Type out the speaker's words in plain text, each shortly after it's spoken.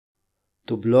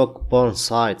To block porn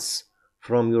sites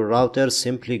from your router,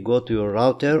 simply go to your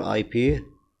router IP.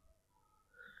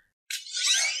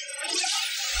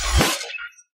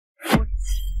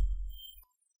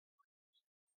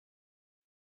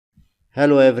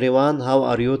 Hello everyone, how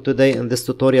are you? Today in this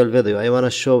tutorial video I want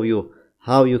to show you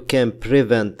how you can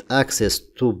prevent access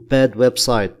to bad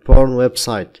website, porn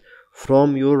website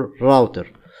from your router.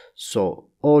 So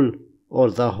all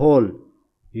the whole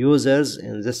users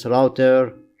in this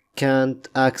router can't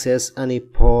access any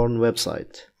porn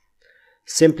website.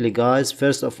 Simply guys,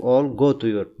 first of all, go to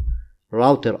your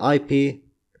router IP.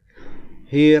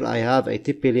 Here I have a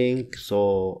TCP link,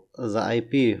 so the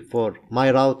IP for my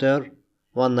router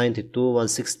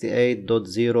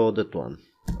 192.168.0.1.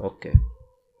 okay,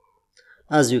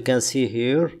 as you can see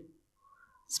here,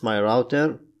 it's my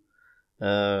router.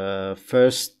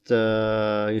 First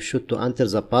you should to enter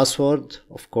the password.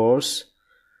 Of course,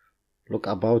 look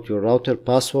about your router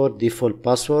password, default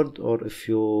password, or if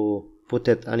you put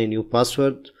it any new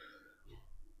password,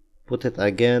 put it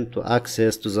again to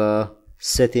access to the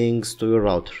settings to your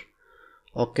router.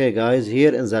 Okay guys,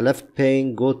 here in the left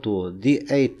pane, go to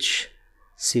DHCP.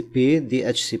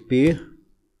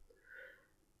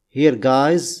 Here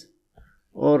guys,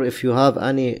 or if you have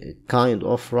any kind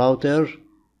of router,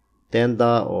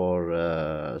 Tenda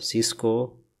or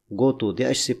Cisco, go to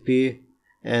DHCP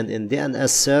and in DNS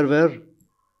server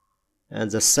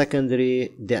and the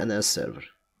secondary DNS server.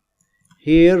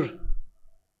 Here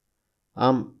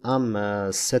I'm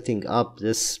setting up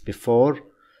this before,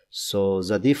 so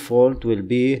the default will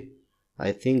be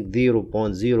I think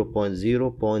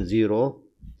 0.0.0.0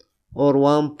 or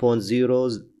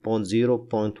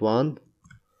 1.0.0.1.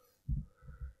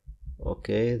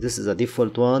 okay, this is the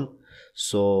default one,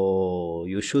 so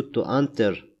you should to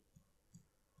enter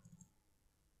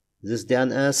this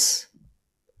DNS,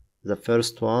 the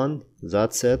first one,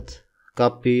 that's it,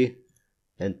 copy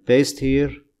and paste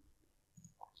here.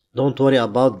 Don't worry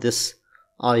about this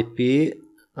IP,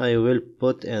 I will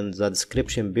put in the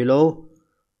description below.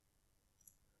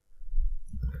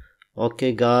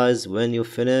 Okay guys, when you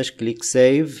finish, click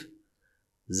save,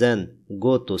 then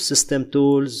go to system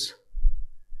tools,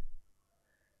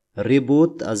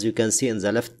 reboot, as you can see in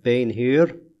the left pane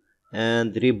here,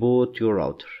 and reboot your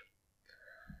router.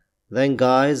 Then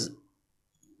guys,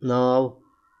 now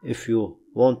if you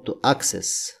want to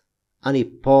access any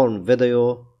porn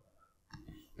video,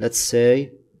 let's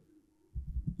say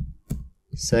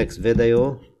sex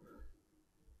video,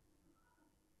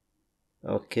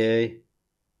 okay,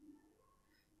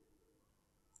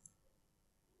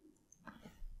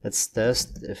 let's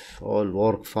test if all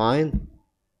work fine.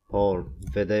 Porn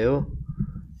video,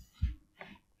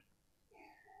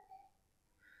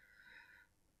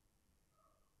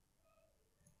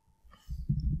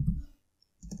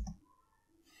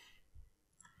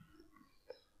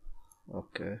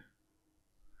 okay,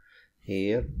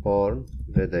 here porn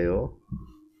video.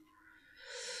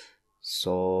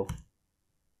 So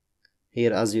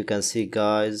here as you can see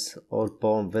guys, all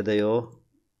porn video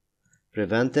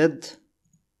prevented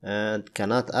and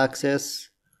cannot access,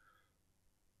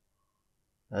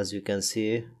 as you can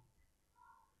see.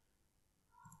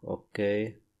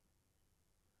 Okay,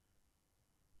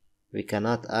 we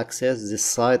cannot access, this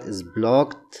site is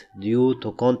blocked due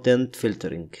to content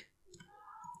filtering.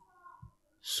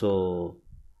 So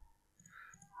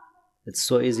it's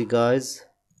so easy guys,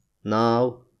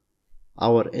 now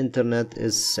our internet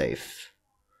is safe.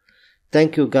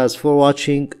 Thank you guys for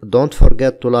watching, don't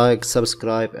forget to like,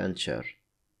 subscribe and share.